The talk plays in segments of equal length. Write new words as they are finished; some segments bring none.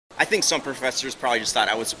I think some professors probably just thought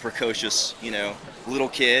I was a precocious, little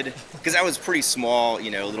kid, because I was pretty small,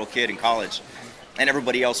 little kid in college, and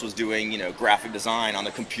everybody else was doing, graphic design on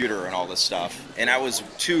the computer and all this stuff. And I was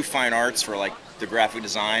too fine arts for like the graphic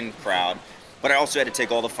design crowd, but I also had to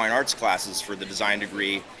take all the fine arts classes for the design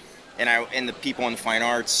degree. And the people in the fine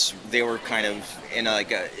arts, they were kind of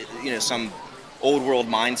in some old world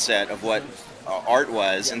mindset of what art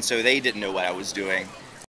was, and so they didn't know what I was doing.